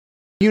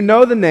You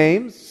know the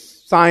names: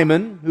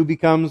 Simon, who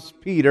becomes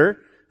Peter,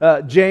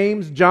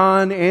 James,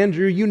 John,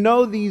 Andrew. You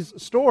know these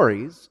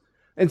stories.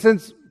 And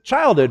since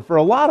childhood, for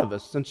a lot of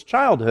us, since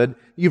childhood,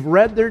 you've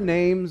read their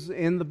names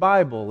in the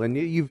Bible, and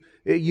you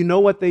know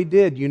what they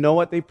did, you know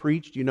what they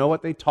preached, you know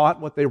what they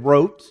taught, what they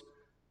wrote.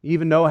 You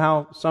even know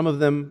how some of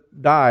them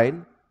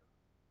died.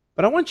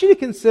 But I want you to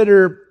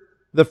consider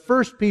the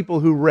first people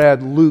who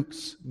read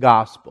Luke's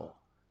gospel.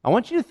 I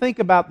want you to think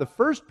about the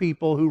first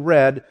people who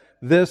read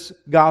this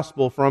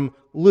gospel from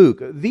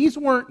Luke. These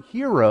weren't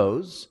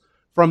heroes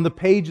from the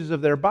pages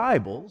of their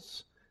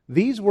Bibles.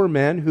 These were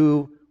men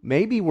who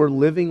maybe were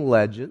living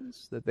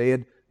legends that they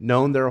had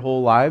known their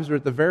whole lives, or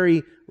at the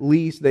very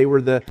least they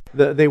were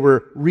they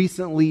were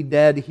recently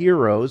dead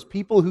heroes,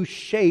 people who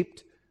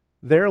shaped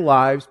their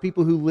lives,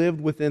 people who lived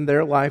within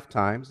their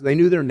lifetimes. They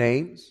knew their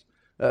names,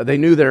 they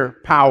knew their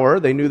power,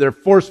 they knew their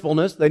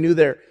forcefulness, they knew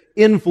their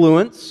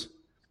influence.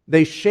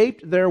 They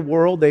shaped their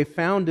world, they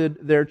founded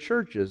their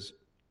churches.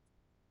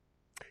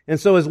 And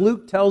so as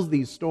Luke tells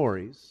these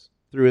stories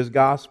through his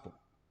gospel,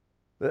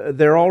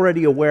 they're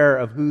already aware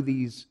of who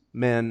these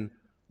men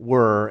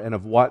were and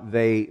of what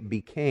they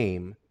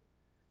became.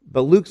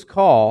 But Luke's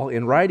call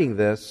in writing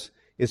this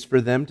is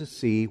for them to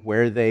see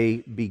where they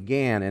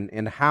began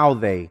and how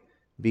they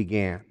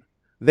began.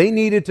 They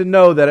needed to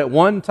know that at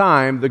one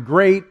time the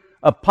great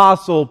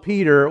apostle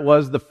Peter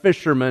was the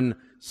fisherman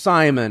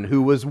Simon,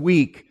 who was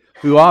weak,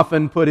 who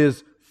often put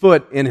his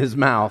foot in his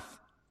mouth.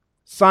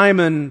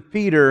 Simon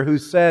Peter, who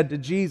said to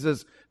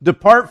Jesus,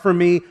 "Depart from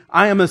me,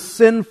 I am a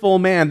sinful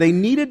man." They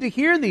needed to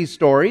hear these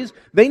stories.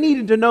 They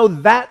needed to know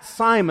that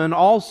Simon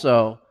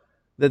also,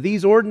 that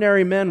these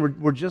ordinary men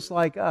were just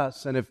like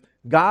us. And if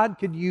God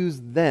could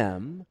use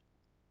them,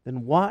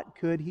 then what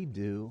could He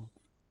do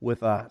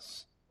with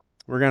us?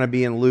 We're going to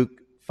be in Luke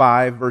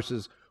 5,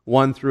 verses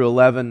 1 through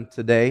 11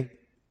 today.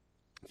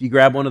 If you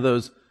grab one of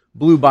those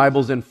blue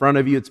Bibles in front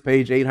of you, it's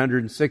page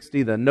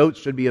 860. The notes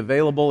should be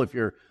available if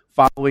you're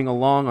following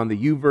along on the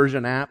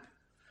YouVersion app.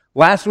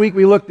 Last week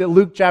we looked at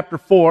Luke chapter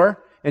 4,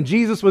 and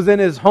Jesus was in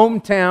his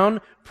hometown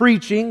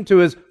preaching to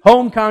his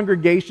home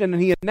congregation,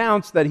 and he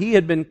announced that he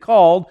had been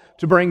called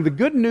to bring the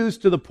good news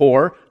to the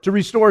poor, to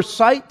restore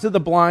sight to the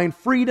blind,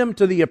 freedom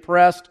to the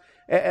oppressed.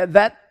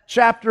 That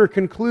chapter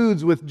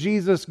concludes with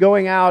Jesus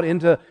going out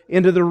into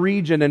the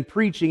region and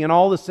preaching in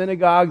all the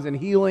synagogues and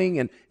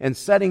healing and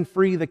setting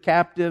free the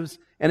captives.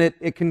 And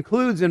it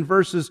concludes in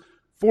verses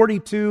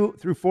 42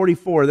 through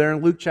 44, there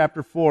in Luke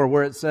chapter 4,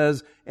 where it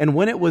says, "And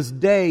when it was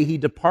day, he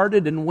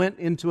departed and went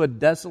into a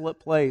desolate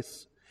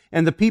place.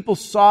 And the people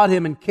sought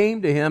him and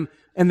came to him,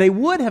 and they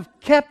would have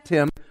kept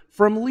him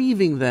from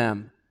leaving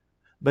them.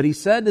 But he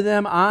said to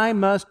them, I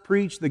must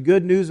preach the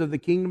good news of the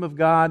kingdom of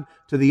God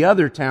to the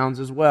other towns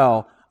as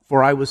well,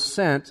 for I was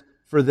sent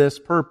for this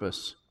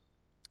purpose."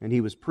 And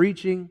he was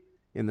preaching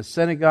in the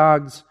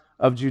synagogues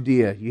of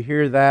Judea. You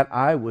hear that?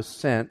 I was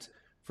sent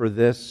for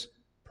this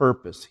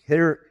purpose.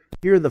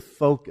 Hear the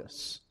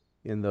focus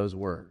in those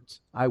words.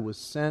 I was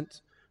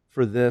sent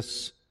for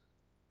this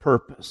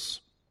purpose.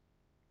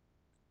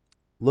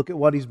 Look at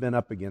what he's been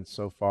up against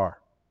so far.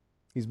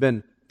 He's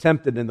been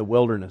tempted in the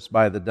wilderness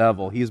by the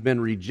devil. He's been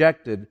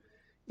rejected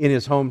in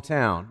his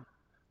hometown.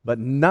 But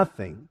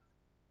nothing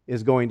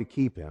is going to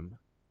keep him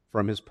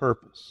from his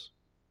purpose.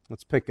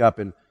 Let's pick up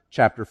in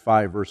chapter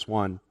 5, verse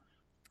 1.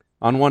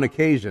 On one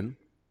occasion,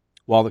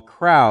 while the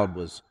crowd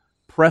was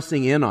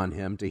pressing in on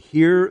him to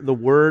hear the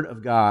word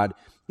of God,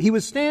 he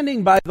was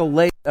standing by the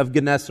lake of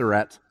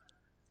Gennesaret,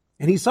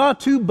 and he saw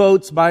two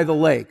boats by the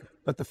lake,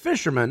 but the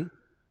fishermen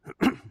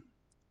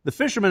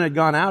had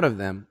gone out of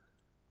them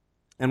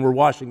and were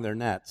washing their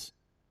nets.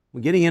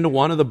 When getting into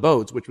one of the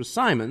boats, which was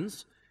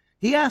Simon's,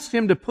 he asked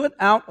him to put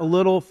out a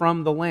little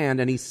from the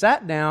land, and he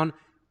sat down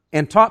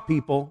and taught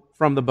people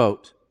from the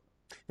boat.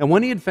 And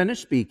when he had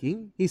finished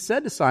speaking, he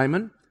said to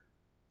Simon,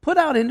 "Put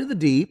out into the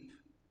deep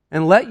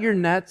and let your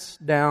nets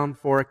down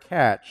for a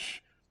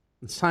catch."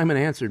 And Simon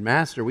answered,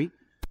 "Master, we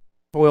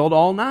toiled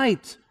all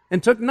night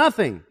and took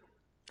nothing.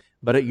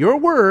 But at your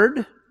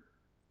word,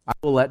 I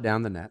will let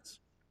down the nets."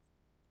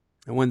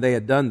 And when they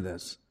had done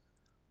this,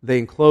 they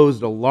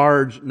enclosed a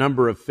large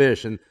number of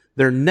fish, and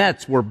their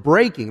nets were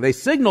breaking. They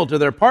signaled to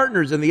their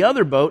partners in the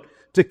other boat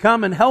to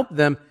come and help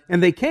them,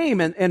 and they came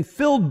and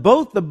filled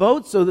both the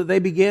boats so that they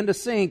began to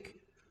sink.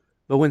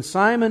 But when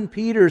Simon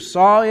Peter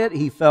saw it,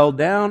 he fell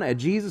down at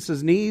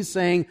Jesus' knees,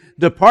 saying,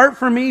 "Depart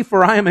from me,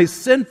 for I am a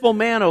sinful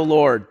man, O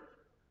Lord."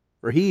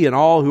 For he and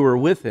all who were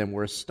with him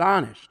were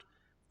astonished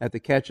at the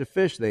catch of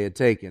fish they had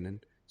taken. And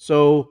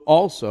so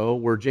also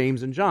were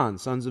James and John,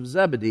 sons of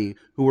Zebedee,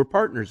 who were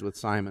partners with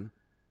Simon.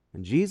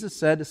 And Jesus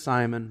said to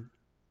Simon,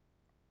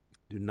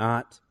 "Do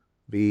not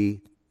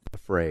be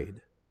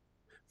afraid.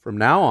 From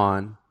now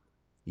on,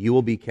 you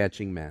will be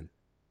catching men."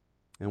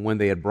 And when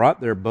they had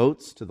brought their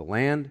boats to the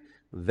land,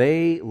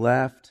 they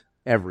left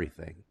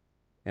everything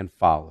and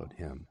followed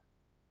him.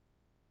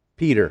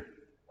 Peter,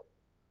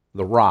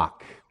 the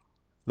rock,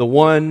 the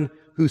one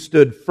who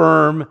stood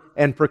firm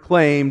and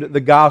proclaimed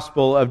the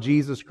gospel of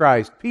Jesus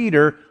Christ.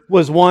 Peter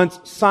was once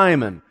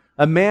Simon,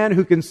 a man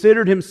who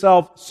considered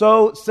himself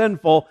so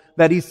sinful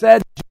that he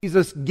said,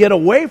 Jesus, get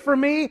away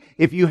from me.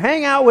 If you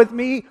hang out with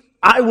me,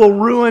 I will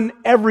ruin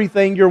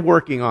everything you're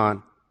working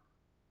on.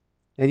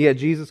 And yet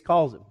Jesus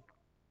calls him.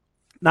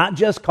 Not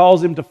just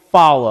calls him to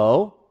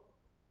follow,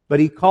 but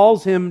he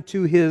calls him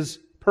to his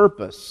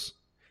purpose.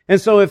 And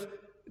so if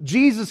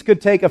Jesus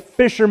could take a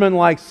fisherman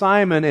like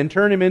Simon and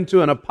turn him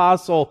into an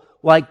apostle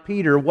like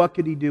Peter, what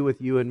could he do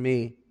with you and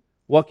me?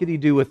 What could he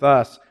do with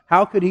us?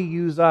 How could he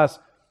use us?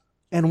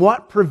 And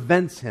what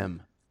prevents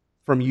him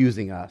from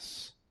using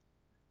us?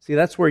 See,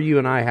 that's where you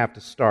and I have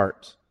to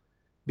start.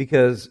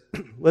 Because,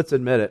 let's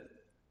admit it,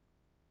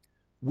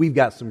 we've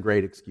got some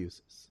great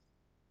excuses.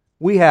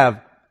 We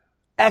have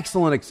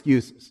excellent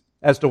excuses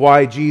as to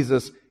why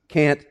Jesus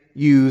can't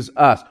use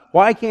us.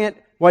 Why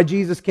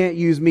Jesus can't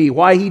use me.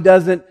 Why He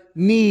doesn't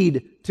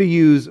need to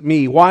use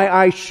me. Why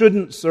I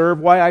shouldn't serve.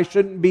 Why I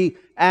shouldn't be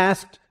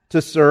asked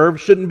to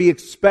serve. Shouldn't be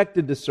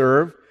expected to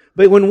serve.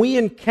 But when we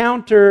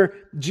encounter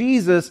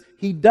Jesus,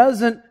 He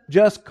doesn't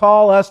just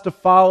call us to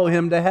follow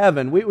Him to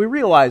heaven. We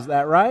realize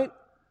that, right?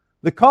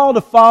 The call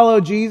to follow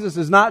Jesus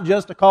is not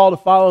just a call to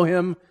follow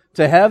Him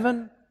to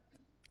heaven.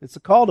 It's a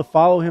call to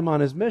follow Him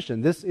on His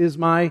mission. This is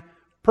my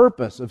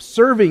purpose of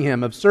serving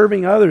Him, of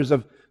serving others,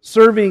 of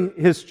serving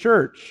His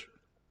church.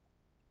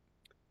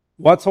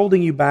 What's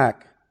holding you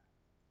back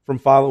from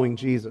following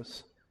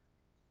Jesus?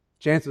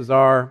 Chances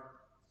are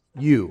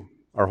you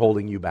are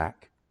holding you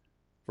back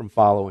from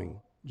following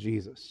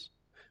Jesus.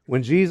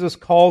 When Jesus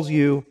calls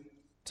you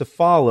to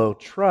follow,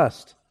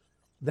 trust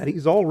that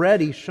He's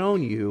already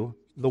shown you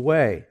the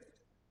way.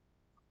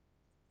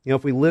 You know,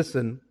 if we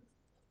listen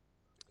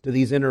to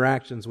these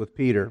interactions with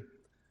Peter,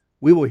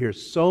 we will hear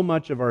so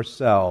much of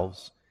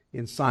ourselves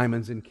in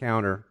Simon's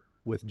encounter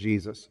with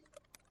Jesus.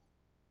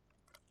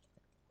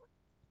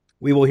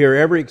 We will hear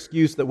every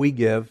excuse that we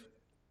give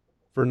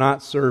for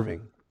not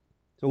serving.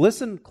 So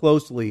listen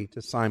closely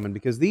to Simon,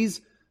 because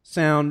these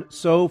sound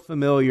so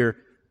familiar.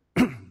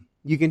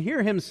 You can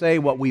hear him say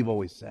what we've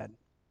always said.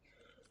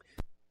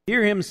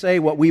 Hear him say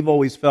what we've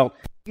always felt.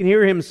 You can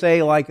hear him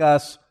say, like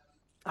us,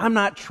 I'm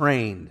not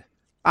trained.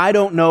 I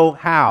don't know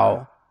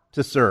how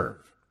to serve.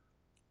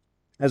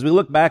 As we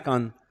look back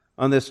on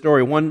this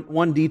story,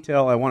 one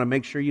detail I want to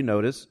make sure you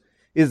notice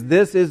is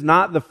this is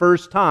not the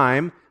first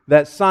time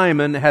that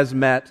Simon has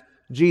met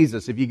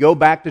Jesus. If you go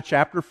back to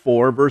chapter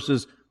 4,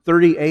 verses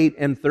 38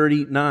 and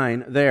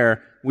 39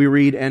 there, we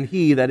read, and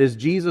he, that is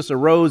Jesus,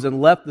 arose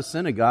and left the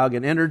synagogue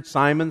and entered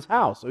Simon's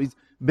house. So he's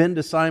been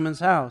to Simon's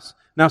house.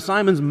 Now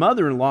Simon's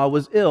mother-in-law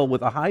was ill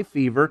with a high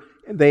fever,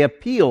 and they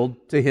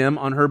appealed to him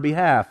on her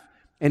behalf.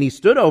 And he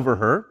stood over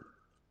her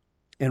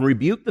and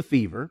rebuked the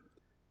fever,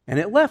 and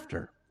it left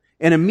her.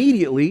 And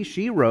immediately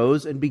she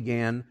rose and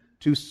began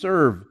to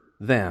serve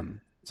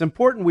them. It's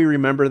important we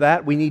remember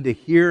that. We need to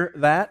hear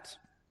that.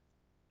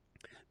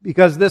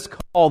 Because this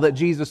call that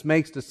Jesus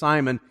makes to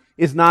Simon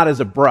is not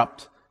as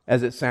abrupt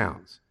as it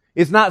sounds.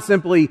 It's not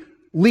simply,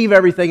 leave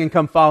everything and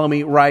come follow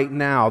me right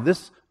now.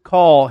 This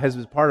call has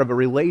been part of a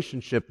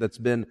relationship that's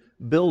been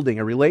building,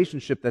 a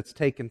relationship that's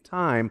taken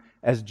time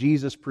as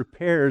Jesus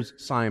prepares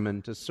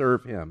Simon to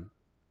serve Him.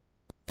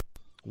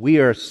 We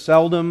are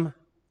seldom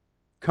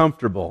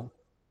comfortable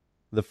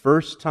the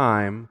first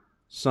time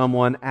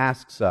someone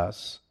asks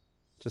us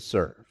to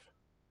serve.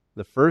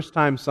 The first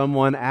time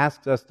someone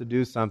asks us to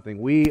do something,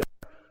 we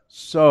are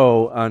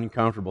so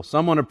uncomfortable.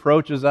 Someone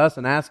approaches us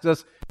and asks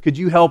us, could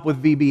you help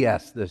with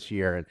VBS this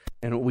year?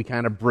 And we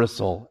kind of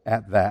bristle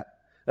at that.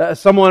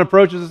 Someone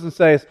approaches us and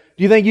says,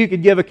 do you think you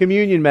could give a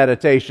communion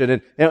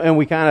meditation? And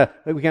we kind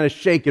of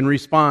shake in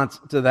response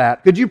to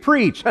that. Could you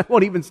preach? I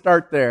won't even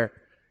start there.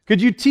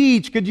 Could you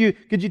teach? Could you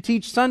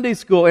teach Sunday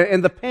school?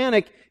 And the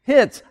panic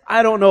hits.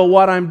 I don't know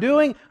what I'm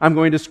doing. I'm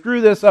going to screw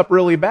this up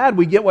really bad.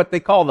 We get what they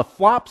call the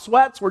flop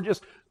sweats. We're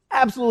just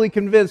absolutely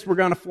convinced we're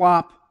going to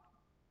flop.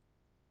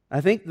 I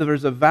think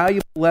there's a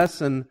valuable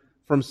lesson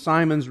from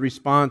Simon's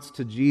response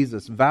to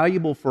Jesus.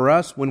 Valuable for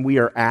us when we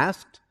are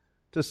asked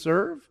to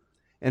serve,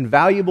 and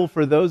valuable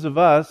for those of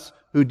us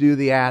who do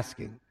the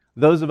asking.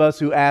 Those of us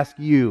who ask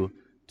you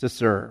to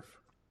serve.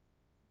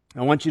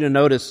 I want you to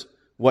notice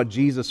what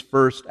Jesus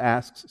first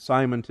asks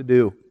Simon to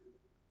do.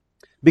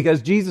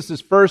 Because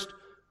Jesus' first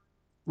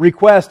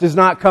request is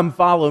not come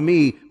follow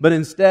me, but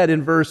instead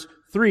in verse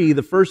 3,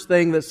 the first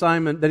thing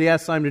that he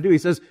asked Simon to do, he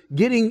says,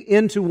 getting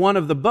into one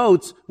of the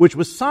boats, which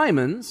was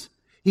Simon's,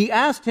 he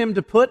asked him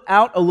to put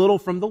out a little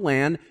from the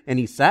land, and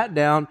he sat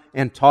down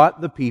and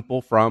taught the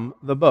people from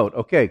the boat.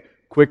 Okay,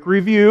 quick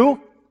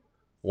review.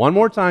 One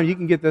more time, you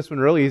can get this one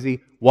real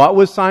easy. What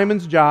was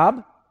Simon's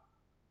job?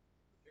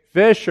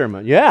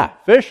 Fisherman. Yeah,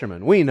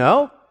 fisherman. We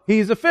know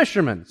he's a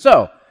fisherman.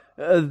 So,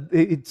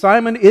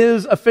 Simon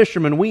is a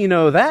fisherman. We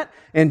know that.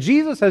 And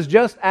Jesus has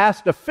just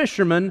asked a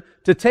fisherman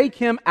to take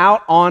him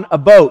out on a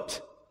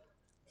boat.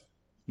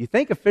 You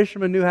think a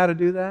fisherman knew how to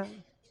do that?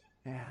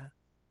 Yeah.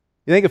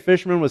 You think a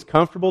fisherman was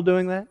comfortable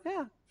doing that?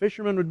 Yeah.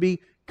 Fisherman would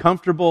be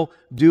comfortable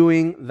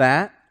doing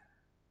that.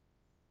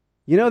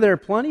 You know, there are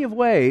plenty of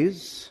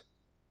ways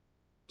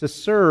to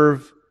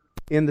serve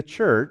in the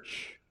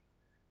church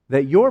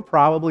that you're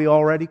probably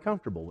already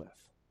comfortable with.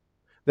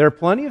 There are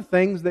plenty of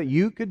things that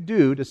you could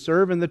do to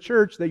serve in the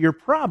church that you're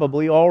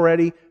probably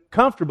already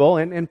comfortable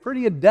and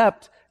pretty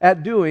adept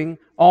at doing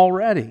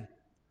already.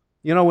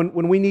 You know,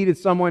 when we needed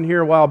someone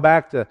here a while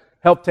back to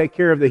help take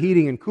care of the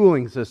heating and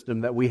cooling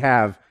system that we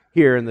have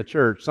here in the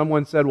church,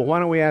 someone said, well, why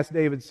don't we ask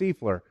David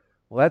Seifler?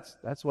 Well,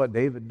 that's what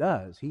David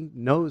does. He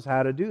knows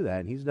how to do that,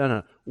 and he's done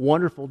a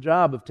wonderful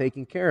job of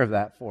taking care of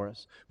that for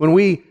us. When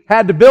we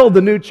had to build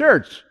the new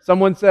church,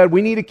 someone said,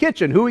 we need a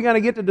kitchen. Who are we going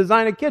to get to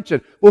design a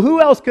kitchen? Well, who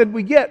else could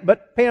we get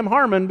but Pam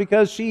Harmon,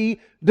 because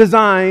she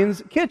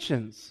designs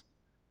kitchens?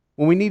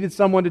 When we needed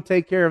someone to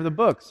take care of the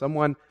books,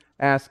 someone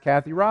asked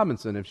Kathy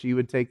Robinson if she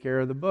would take care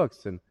of the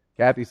books, and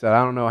Kathy said,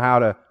 I don't know how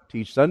to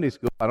teach Sunday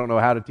school. I don't know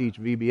how to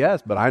teach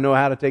VBS, but I know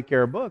how to take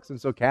care of books.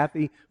 And so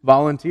Kathy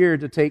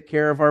volunteered to take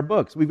care of our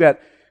books. We've got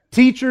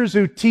teachers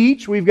who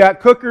teach. We've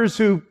got cookers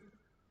who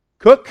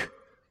cook.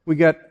 We've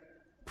got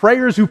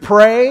prayers who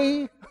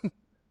pray.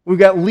 We've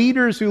got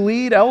leaders who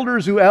lead,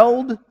 elders who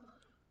eld.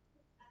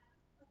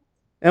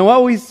 And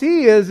what we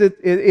see is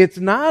it's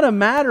not a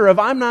matter of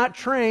I'm not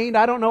trained,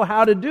 I don't know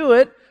how to do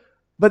it,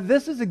 but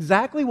this is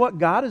exactly what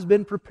God has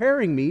been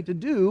preparing me to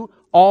do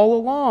all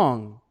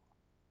along.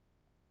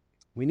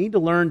 We need to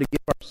learn to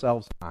give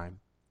ourselves time.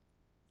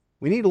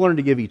 We need to learn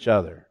to give each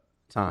other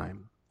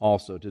time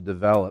also to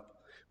develop.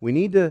 We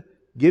need to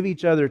give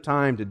each other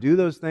time to do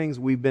those things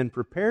we've been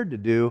prepared to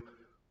do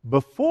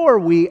before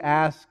we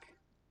ask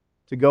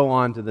to go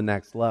on to the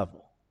next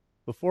level,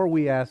 before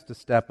we ask to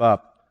step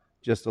up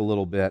just a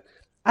little bit.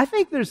 I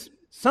think there's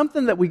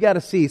something that we got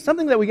to see,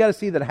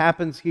 that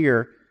happens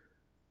here.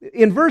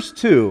 In verse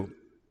 2,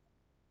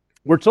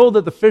 we're told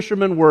that the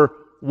fishermen were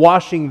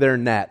washing their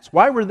nets.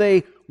 Why were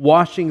they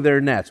washing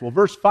their nets? Well,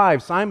 verse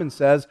 5, Simon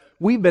says,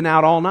 we've been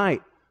out all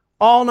night.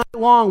 All night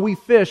long we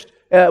fished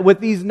with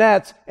these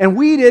nets, and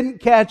we didn't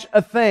catch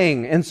a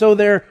thing. And so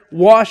they're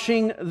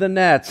washing the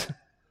nets.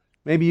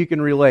 Maybe you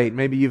can relate.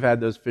 Maybe you've had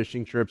those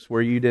fishing trips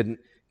where you didn't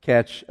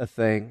catch a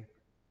thing.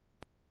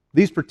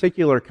 These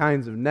particular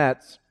kinds of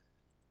nets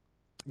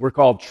were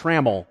called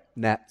trammel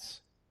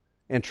nets.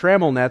 And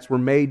trammel nets were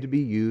made to be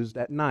used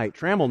at night.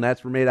 Trammel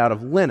nets were made out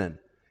of linen.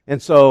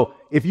 And so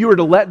if you were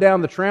to let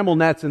down the trammel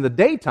nets in the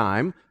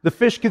daytime, the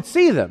fish could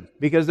see them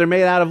because they're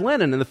made out of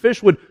linen, and the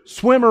fish would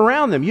swim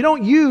around them. You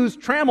don't use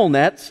trammel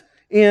nets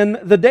in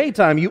the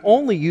daytime. You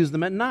only use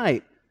them at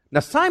night. Now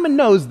Simon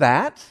knows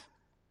that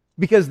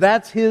because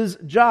that's his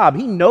job.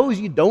 He knows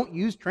you don't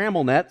use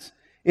trammel nets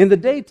in the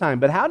daytime.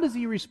 But how does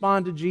he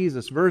respond to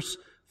Jesus? Verse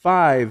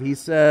 5, he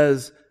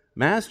says,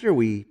 Master,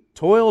 we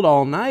toiled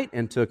all night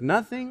and took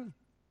nothing,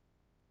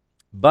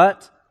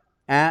 but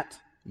at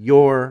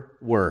your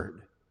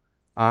word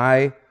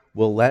I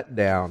will let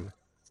down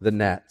the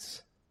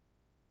nets.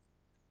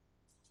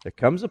 There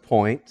comes a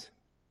point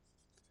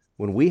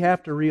when we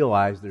have to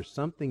realize there's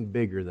something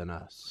bigger than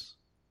us.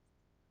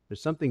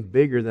 There's something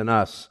bigger than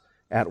us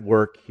at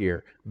work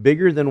here.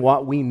 Bigger than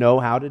what we know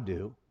how to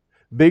do.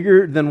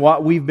 Bigger than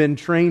what we've been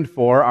trained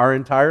for our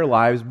entire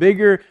lives.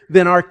 Bigger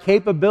than our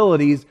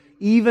capabilities.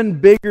 Even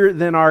bigger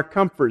than our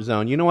comfort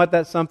zone. You know what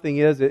that something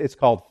is? It's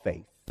called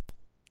faith.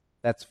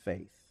 That's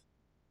faith.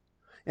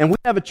 And we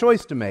have a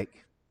choice to make.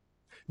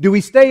 Do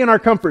we stay in our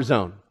comfort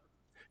zone?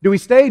 Do we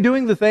stay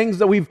doing the things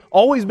that we've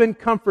always been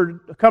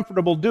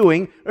comfortable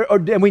doing,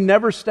 and we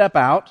never step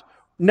out,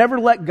 never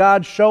let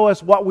God show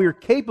us what we're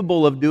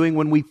capable of doing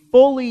when we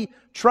fully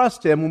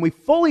trust Him, when we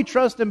fully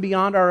trust Him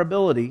beyond our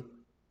ability?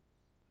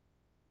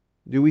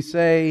 Do we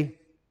say,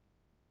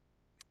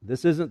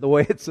 this isn't the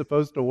way it's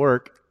supposed to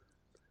work,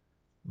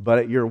 but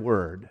at your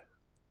word,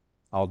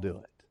 I'll do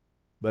it.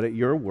 But at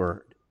your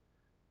word.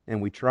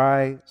 And we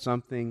try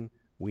something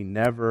we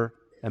never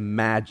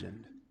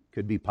imagined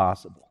could be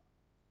possible.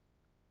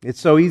 It's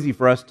so easy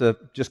for us to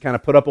just kind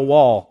of put up a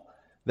wall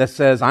that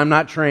says, I'm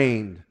not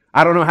trained.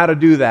 I don't know how to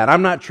do that.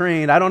 I'm not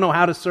trained. I don't know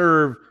how to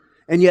serve.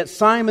 And yet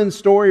Simon's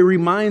story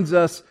reminds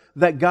us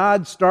that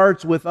God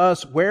starts with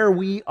us where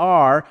we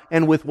are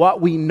and with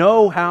what we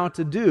know how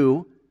to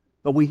do.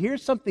 But we hear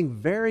something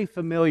very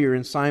familiar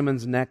in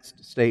Simon's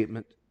next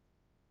statement.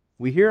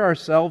 We hear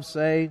ourselves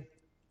say,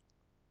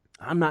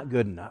 I'm not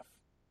good enough.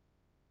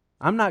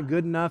 I'm not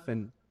good enough,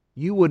 and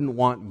you wouldn't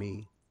want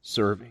me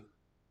serving.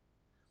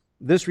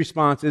 This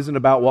response isn't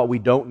about what we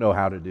don't know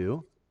how to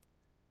do.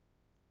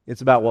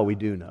 It's about what we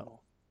do know.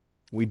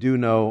 We do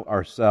know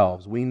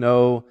ourselves. We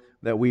know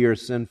that we are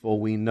sinful.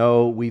 We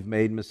know we've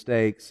made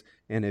mistakes.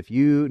 And if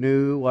you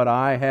knew what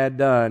I had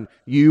done,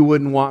 you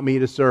wouldn't want me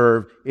to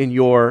serve in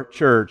your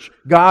church.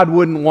 God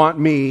wouldn't want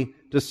me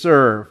to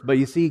serve. But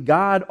you see,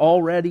 God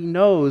already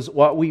knows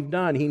what we've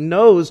done. He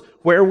knows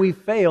where we've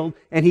failed,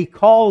 and He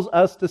calls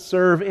us to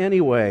serve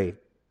anyway.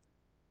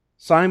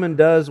 Simon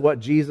does what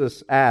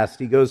Jesus asked.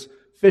 He goes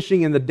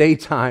fishing in the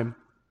daytime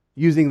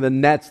using the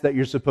nets that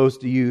you're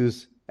supposed to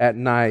use at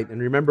night.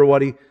 And remember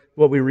what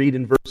we read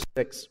in verse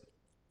 6.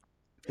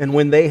 And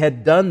when they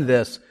had done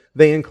this,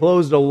 they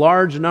enclosed a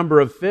large number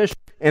of fish,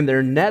 and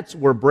their nets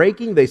were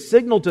breaking. They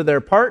signaled to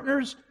their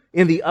partners,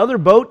 in the other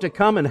boat to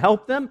come and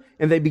help them,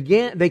 and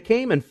they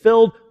came and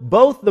filled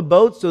both the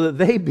boats so that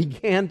they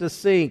began to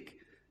sink.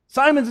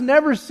 Simon's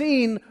never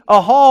seen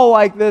a haul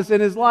like this in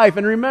his life.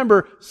 And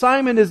remember,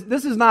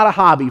 this is not a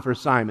hobby for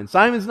Simon.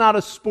 Simon's not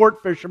a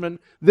sport fisherman.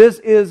 This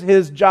is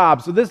his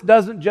job. So this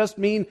doesn't just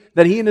mean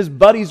that he and his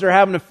buddies are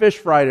having a fish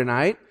fry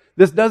tonight.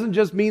 This doesn't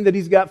just mean that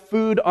he's got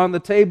food on the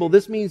table.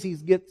 This means he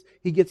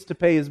gets to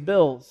pay his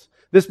bills.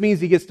 This means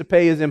he gets to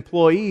pay his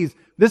employees.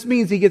 This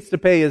means he gets to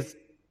pay his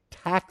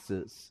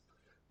taxes,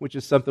 which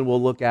is something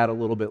we'll look at a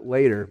little bit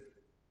later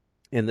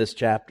in this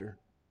chapter.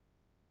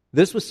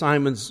 This was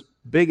Simon's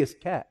biggest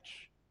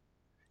catch.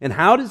 And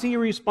how does he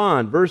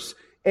respond? Verse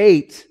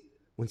 8,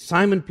 when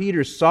Simon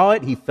Peter saw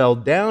it, he fell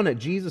down at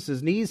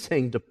Jesus' knees,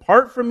 saying,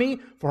 "Depart from me,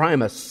 for I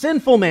am a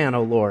sinful man,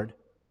 O Lord."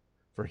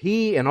 For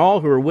he and all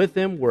who were with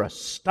him were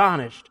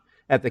astonished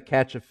at the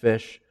catch of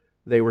fish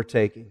they were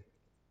taking.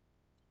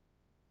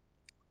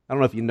 I don't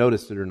know if you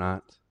noticed it or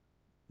not.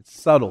 It's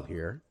subtle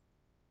here.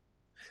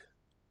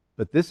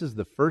 But this is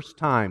the first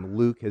time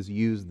Luke has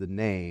used the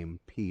name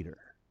Peter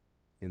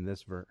in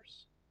this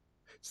verse.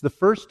 It's the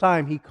first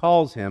time he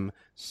calls him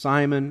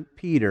Simon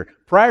Peter.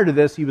 Prior to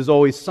this, he was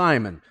always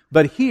Simon.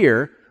 But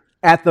here,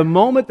 at the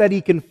moment that he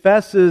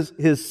confesses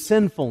his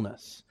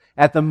sinfulness,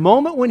 at the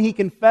moment when he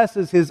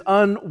confesses his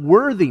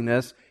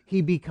unworthiness,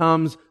 he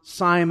becomes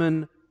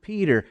Simon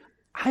Peter.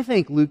 I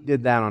think Luke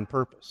did that on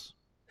purpose.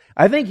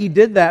 I think he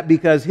did that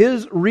because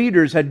his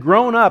readers had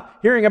grown up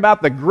hearing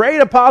about the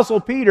great apostle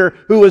Peter,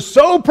 who was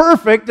so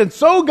perfect and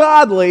so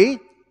godly,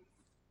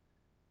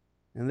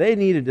 and they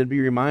needed to be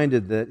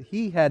reminded that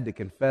he had to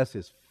confess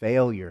his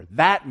failure.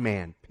 That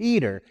man,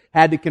 Peter,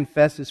 had to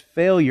confess his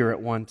failure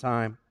at one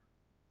time.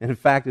 And in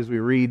fact, as we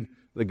read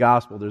the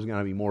gospel, there's going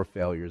to be more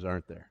failures,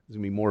 aren't there? There's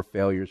going to be more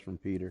failures from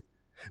Peter.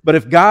 But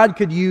if God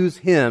could use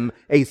him,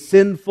 a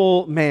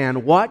sinful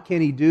man, what can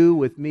he do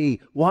with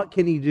me? What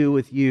can he do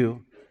with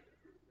you?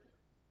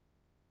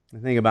 I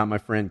think about my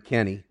friend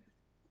Kenny.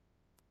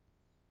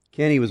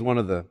 Kenny was one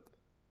of the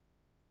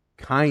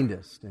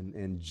kindest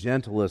and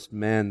gentlest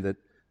men that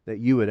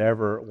you would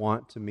ever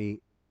want to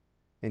meet.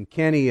 And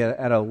Kenny,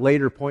 at a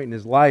later point in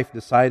his life,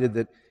 decided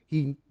that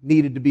he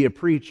needed to be a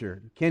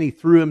preacher. Kenny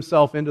threw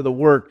himself into the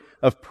work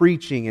of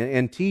preaching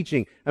and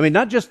teaching. I mean,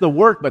 not just the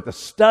work, but the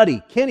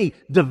study. Kenny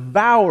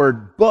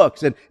devoured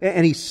books, and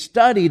he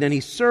studied and he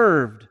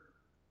served.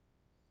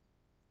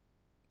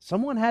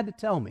 Someone had to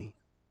tell me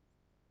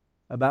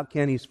about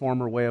Kenny's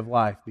former way of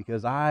life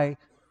because I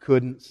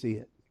couldn't see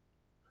it.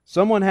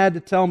 Someone had to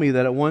tell me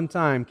that at one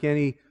time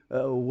Kenny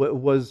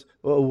was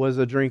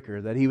a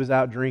drinker, that he was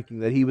out drinking,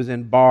 that he was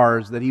in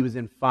bars, that he was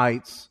in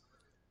fights.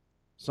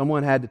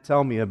 Someone had to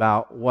tell me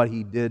about what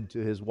he did to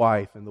his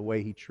wife and the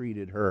way he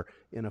treated her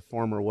in a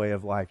former way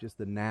of life, just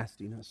the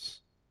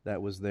nastiness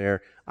that was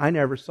there. I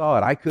never saw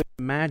it. I couldn't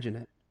imagine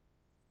it.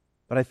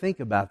 But I think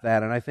about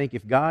that, and I think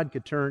if God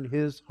could turn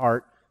his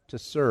heart to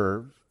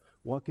serve,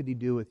 what could he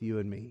do with you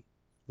and me?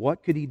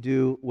 What could he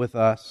do with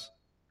us?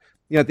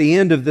 You know, at the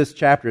end of this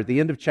chapter, at the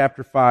end of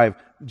chapter 5,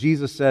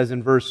 Jesus says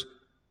in verse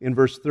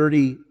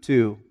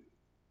 32,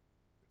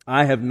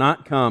 "I have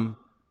not come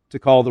to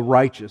call the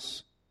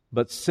righteous,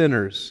 but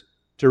sinners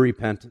to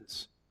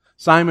repentance."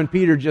 Simon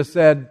Peter just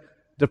said,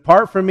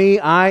 "Depart from me,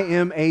 I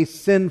am a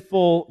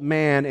sinful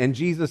man." And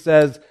Jesus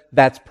says,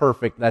 "That's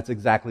perfect. That's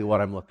exactly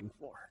what I'm looking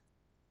for."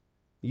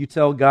 You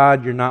tell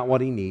God you're not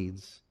what he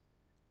needs,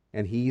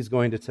 and he's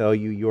going to tell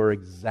you you're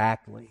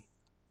exactly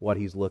what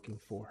he's looking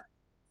for.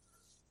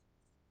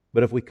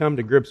 But if we come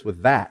to grips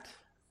with that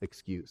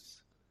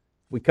excuse,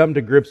 if we come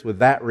to grips with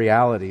that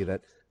reality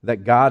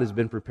that God has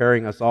been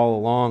preparing us all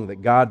along,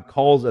 that God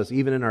calls us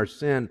even in our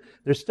sin,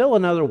 there's still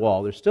another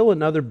wall, there's still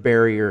another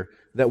barrier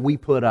that we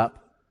put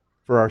up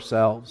for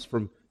ourselves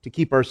to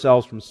keep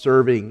ourselves from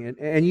serving.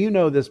 And you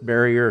know this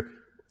barrier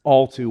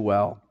all too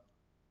well.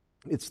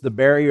 It's the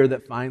barrier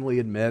that finally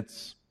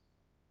admits,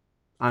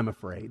 I'm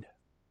afraid.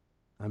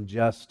 I'm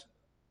just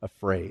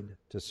afraid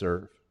to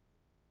serve.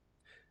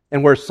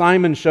 And where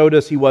Simon showed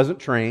us he wasn't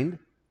trained,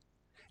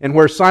 and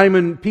where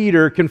Simon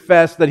Peter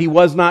confessed that he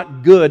was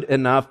not good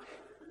enough,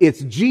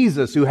 it's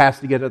Jesus who has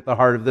to get at the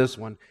heart of this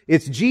one.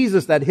 It's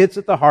Jesus that hits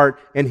at the heart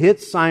and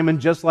hits Simon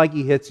just like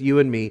he hits you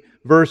and me.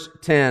 Verse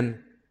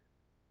 10,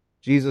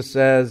 Jesus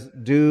says,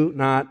 "Do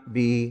not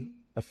be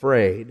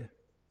afraid.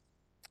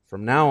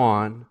 From now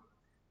on,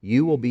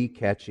 you will be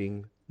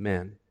catching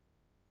men."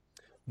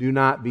 Do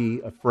not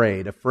be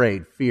afraid.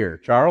 Afraid, fear.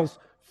 Charles,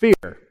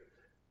 fear.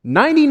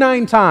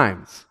 99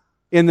 times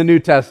in the New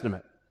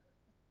Testament.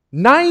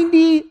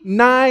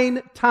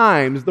 99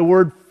 times the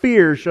word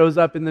fear shows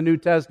up in the New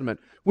Testament.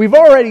 We've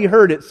already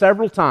heard it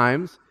several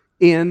times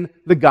in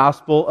the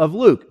Gospel of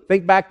Luke.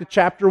 Think back to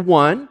chapter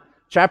 1.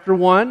 Chapter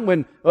 1,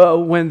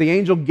 when the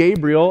angel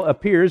Gabriel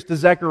appears to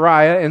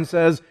Zechariah and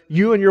says,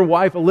 "You and your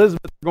wife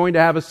Elizabeth are going to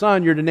have a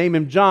son. You're to name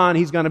him John.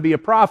 He's going to be a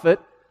prophet."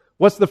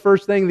 What's the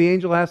first thing the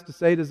angel has to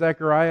say to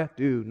Zechariah?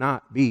 Do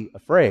not be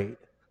afraid.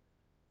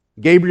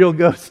 Gabriel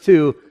goes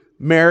to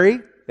Mary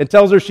and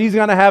tells her she's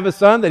going to have a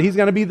son, that he's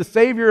going to be the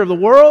Savior of the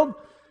world.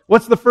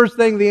 What's the first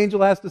thing the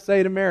angel has to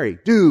say to Mary?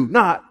 Do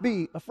not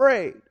be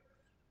afraid.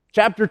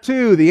 Chapter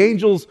 2, the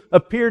angels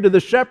appear to the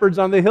shepherds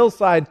on the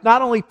hillside,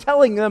 not only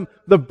telling them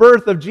the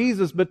birth of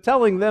Jesus, but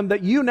telling them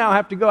that you now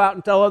have to go out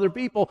and tell other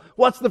people.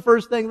 What's the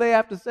first thing they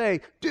have to say?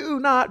 Do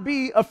not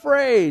be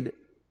afraid.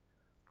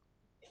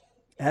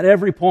 At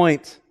every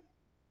point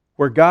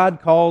where God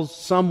calls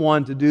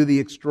someone to do the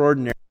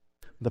extraordinary,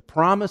 the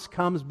promise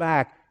comes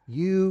back,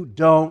 you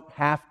don't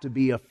have to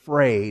be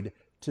afraid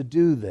to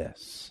do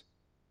this.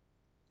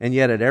 And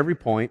yet at every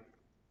point,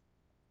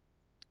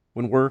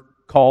 when we're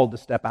called to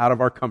step out of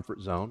our comfort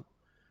zone,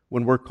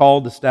 when we're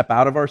called to step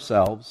out of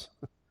ourselves,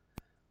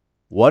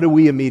 what do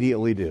we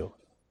immediately do?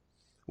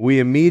 We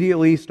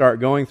immediately start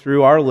going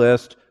through our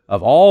list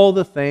of all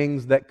the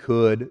things that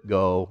could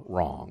go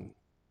wrong.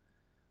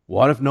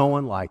 What if no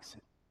one likes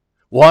it?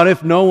 What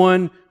if no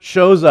one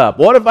shows up?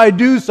 What if I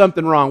do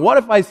something wrong? What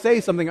if I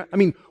say something?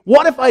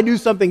 What if I do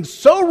something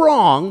so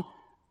wrong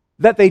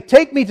that they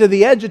take me to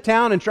the edge of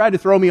town and try to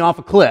throw me off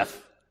a cliff?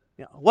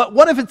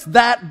 What if it's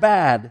that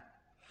bad?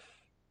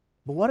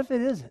 But what if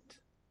it isn't?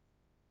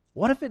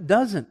 What if it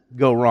doesn't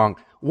go wrong?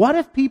 What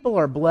if people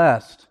are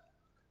blessed?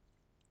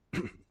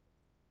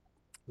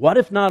 What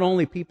if not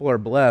only people are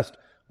blessed,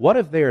 what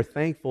if they are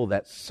thankful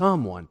that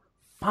someone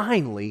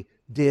finally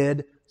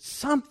did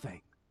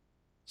something?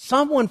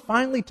 Someone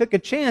finally took a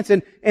chance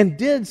and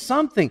did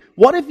something.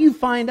 What if you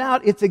find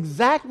out it's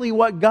exactly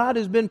what God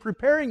has been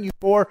preparing you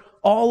for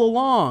all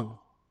along?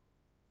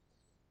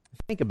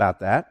 Think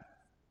about that.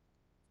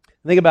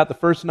 Think about the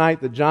first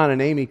night that John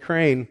and Amy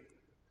Crane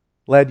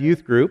led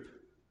youth group.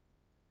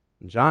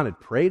 John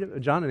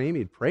and Amy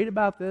had prayed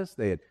about this.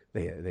 They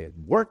had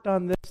worked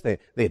on this. They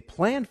had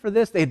planned for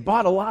this. They had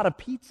bought a lot of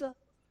pizza.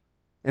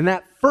 And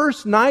that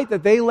first night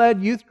that they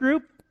led youth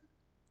group,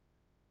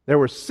 there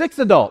were 6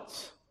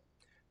 adults,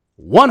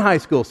 1 high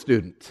school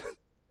student.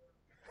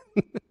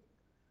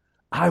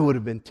 I would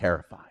have been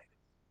terrified.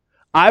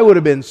 I would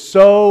have been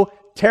so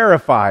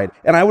terrified.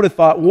 And I would have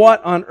thought,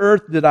 what on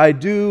earth did I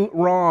do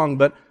wrong?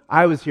 But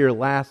I was here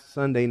last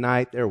Sunday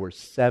night. There were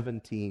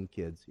 17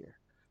 kids here.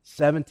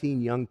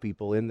 17 young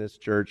people in this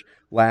church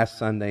last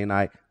Sunday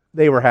night.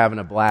 They were having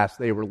a blast.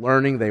 They were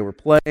learning. They were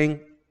playing.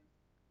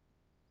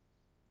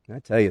 And I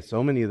tell you,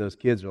 so many of those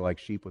kids are like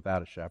sheep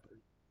without a shepherd.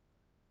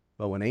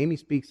 But when Amy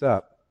speaks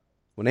up,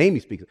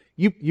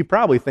 you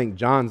probably think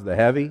John's the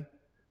heavy,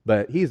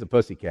 but he's a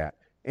pussycat.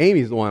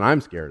 Amy's the one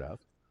I'm scared of.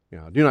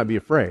 Do not be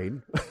afraid.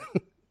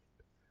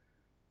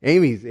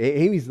 Amy's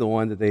the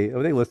one that they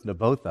listen to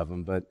both of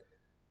them, but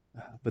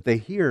they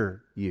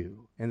hear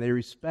you, and they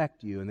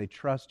respect you, and they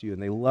trust you,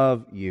 and they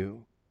love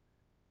you.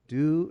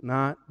 Do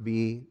not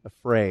be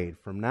afraid.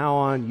 From now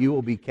on, you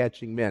will be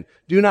catching men.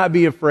 Do not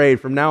be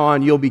afraid. From now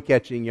on, you'll be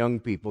catching young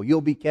people.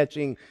 You'll be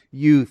catching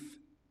youth.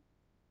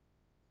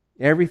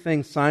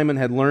 Everything Simon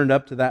had learned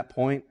up to that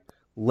point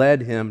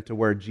led him to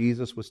where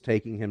Jesus was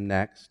taking him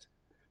next.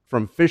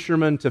 From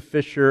fisherman to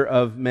fisher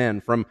of men.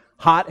 From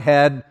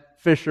hothead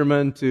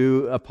fisherman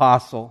to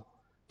apostle,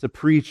 to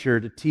preacher,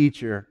 to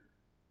teacher,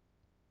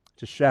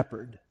 to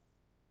shepherd.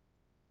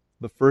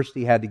 But first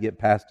he had to get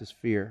past his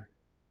fear.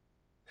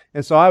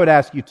 And so I would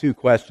ask you 2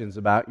 questions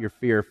about your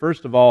fear.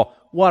 First of all,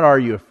 what are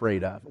you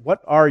afraid of?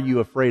 What are you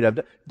afraid of?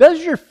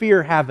 Does your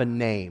fear have a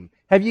name?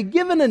 Have you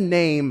given a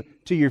name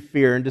to your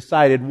fear and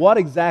decided what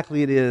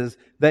exactly it is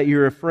that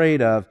you're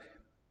afraid of?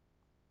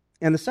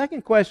 And the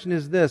second question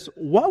is this: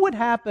 what would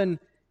happen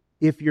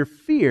if your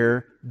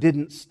fear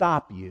didn't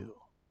stop you?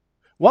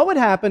 What would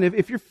happen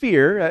if your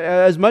fear,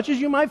 as much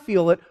as you might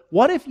feel it,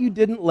 what if you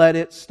didn't let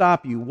it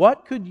stop you?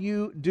 What could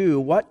you do?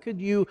 What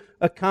could you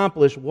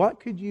accomplish?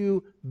 What could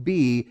you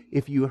be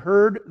if you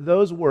heard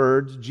those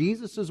words,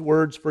 Jesus'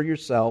 words for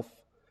yourself?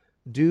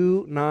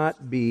 Do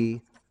not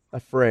be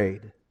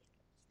afraid.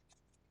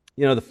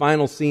 The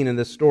final scene in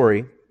this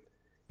story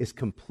is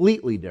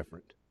completely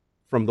different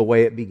from the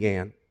way it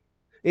began.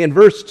 In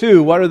verse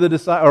 2, what are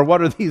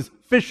these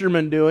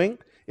fishermen doing?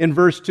 In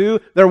verse 2,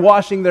 they're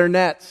washing their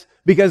nets.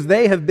 Because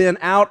they have been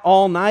out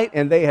all night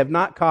and they have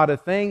not caught a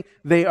thing.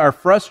 They are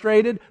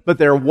frustrated, but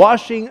they're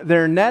washing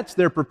their nets.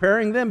 They're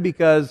preparing them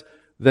because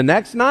the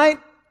next night,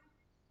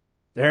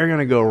 they're going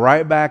to go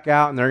right back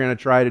out and they're going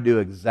to try to do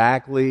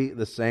exactly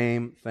the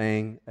same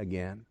thing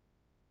again.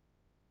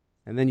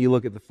 And then you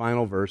look at the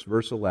final verse,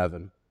 verse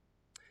 11.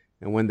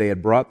 And when they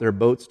had brought their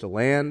boats to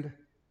land,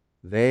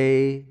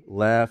 they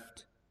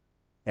left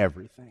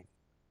everything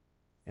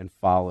and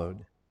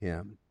followed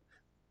him.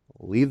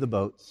 Leave the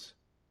boats.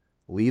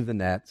 Leave the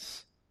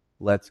nets.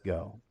 Let's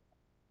go.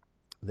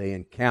 They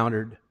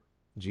encountered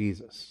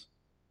Jesus,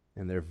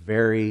 and their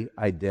very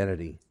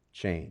identity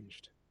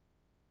changed.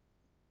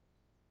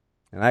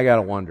 And I got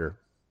to wonder,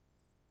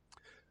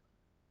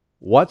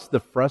 what's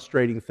the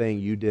frustrating thing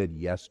you did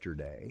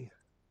yesterday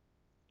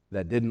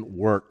that didn't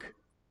work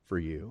for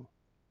you,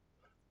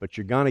 but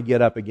you're going to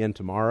get up again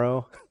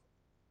tomorrow,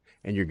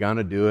 and you're going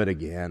to do it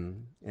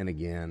again and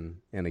again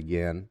and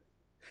again?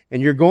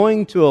 And you're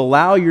going to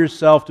allow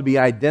yourself to be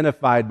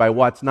identified by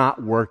what's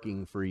not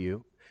working for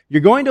you. You're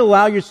going to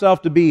allow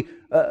yourself to be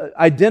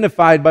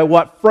identified by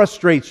what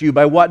frustrates you,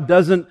 by what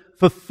doesn't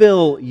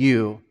fulfill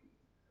you,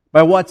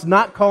 by what's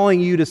not calling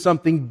you to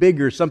something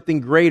bigger,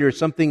 something greater,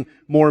 something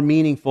more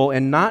meaningful,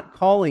 and not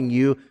calling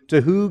you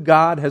to who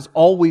God has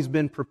always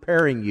been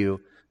preparing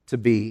you to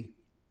be.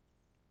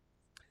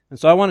 And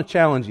so I want to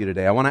challenge you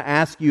today. I want to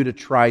ask you to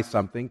try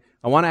something.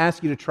 I want to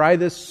ask you to try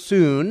this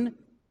soon.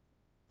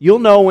 You'll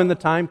know when the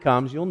time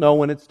comes. You'll know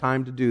when it's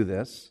time to do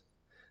this.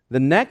 The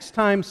next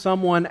time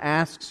someone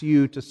asks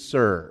you to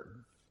serve,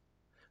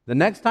 the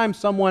next time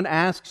someone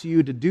asks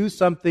you to do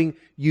something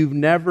you've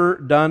never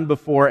done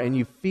before and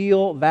you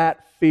feel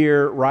that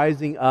fear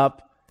rising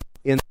up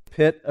in the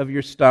pit of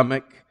your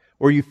stomach,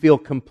 or you feel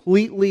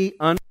completely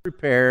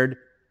unprepared,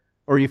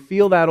 or you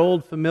feel that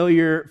old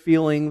familiar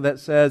feeling that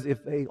says,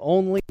 if they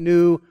only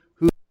knew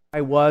who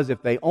I was,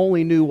 if they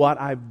only knew what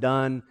I've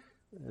done,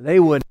 they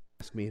wouldn't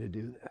ask me to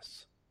do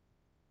this.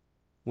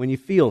 When you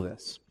feel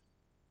this,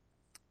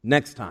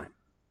 next time,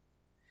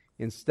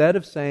 instead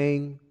of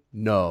saying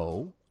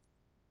no,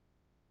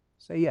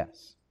 say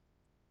yes.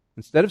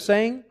 Instead of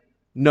saying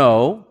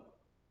no,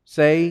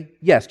 say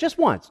yes. Just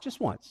once.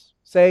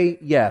 Say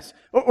yes.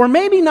 Or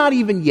maybe not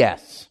even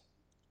yes.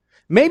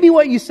 Maybe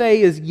what you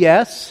say is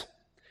yes,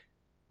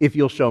 if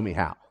you'll show me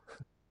how.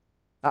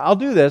 I'll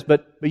do this,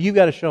 but you've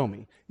got to show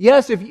me.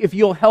 Yes, if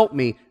you'll help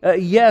me.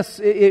 Yes,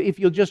 if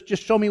you'll just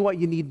show me what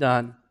you need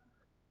done.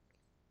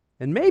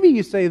 And maybe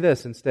you say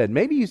this instead.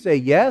 Maybe you say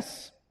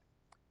yes,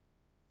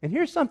 and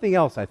here's something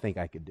else I think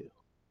I could do.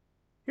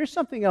 Here's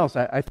something else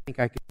I think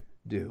I could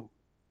do.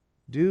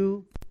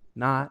 Do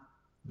not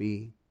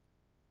be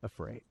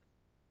afraid.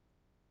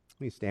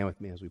 Please stand with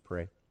me as we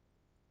pray.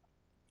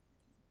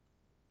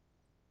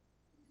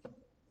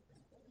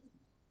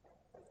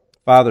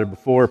 Father,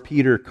 before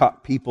Peter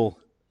caught people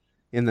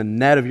in the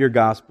net of your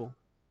gospel,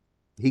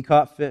 he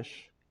caught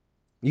fish.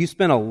 You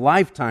spent a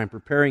lifetime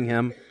preparing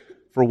him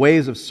for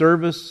ways of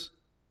service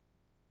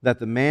that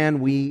the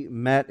man we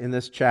met in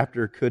this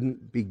chapter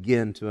couldn't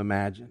begin to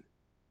imagine.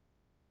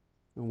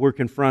 We're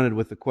confronted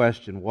with the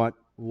question,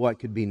 what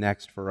could be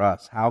next for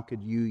us? How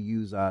could you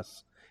use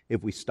us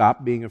if we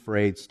stopped being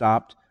afraid,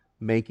 stopped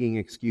making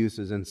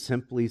excuses, and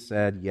simply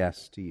said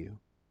yes to you?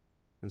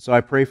 And so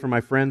I pray for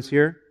my friends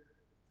here.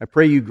 I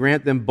pray you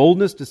grant them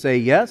boldness to say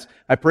yes.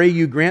 I pray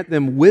you grant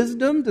them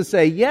wisdom to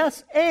say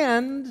yes,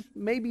 and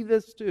maybe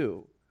this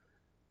too.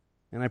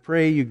 And I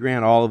pray you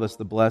grant all of us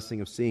the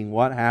blessing of seeing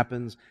what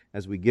happens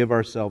as we give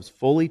ourselves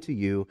fully to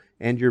you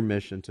and your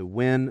mission to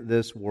win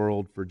this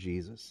world for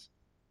Jesus.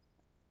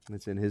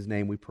 It's in His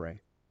name we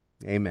pray.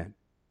 Amen.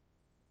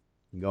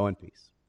 Go in peace.